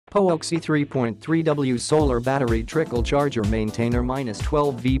POWOXI 3.3W Solar Battery Trickle Charger Maintainer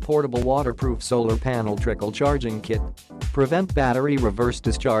 -12V Portable Waterproof Solar Panel Trickle Charging Kit. Prevent battery reverse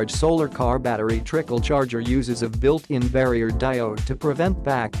discharge. Solar car battery trickle charger uses a built-in barrier diode to prevent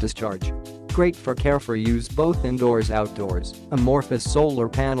back discharge. Great for carefree use both indoors-outdoors. Amorphous solar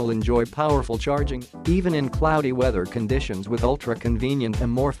panel enjoy powerful charging even in cloudy weather conditions with ultra-convenient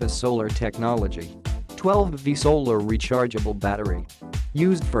amorphous solar technology. 12V Solar Rechargeable Battery.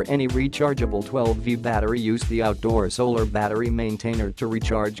 Used for any rechargeable 12V battery. Use the outdoor solar battery maintainer to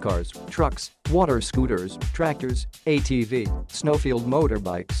recharge cars, trucks, water scooters, tractors, ATV, snowfield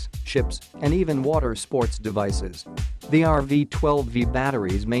motorbikes, ships, and even water sports devices. The RV 12V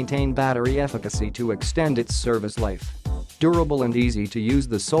batteries maintain battery efficacy to extend its service life. Durable and easy to use,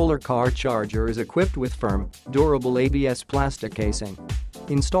 the solar car charger is equipped with firm, durable ABS plastic casing.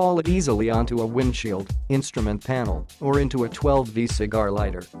 Install it easily onto a windshield, instrument panel, or into a 12V cigar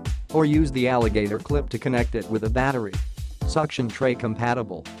lighter. Or use the alligator clip to connect it with a battery. Suction tray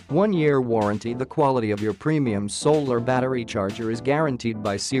compatible. 1-year warranty. The quality of your premium solar battery charger is guaranteed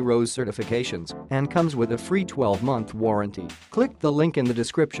by C-Rose certifications and comes with a free 12-month warranty. Click the link in the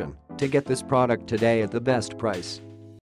description to get this product today at the best price.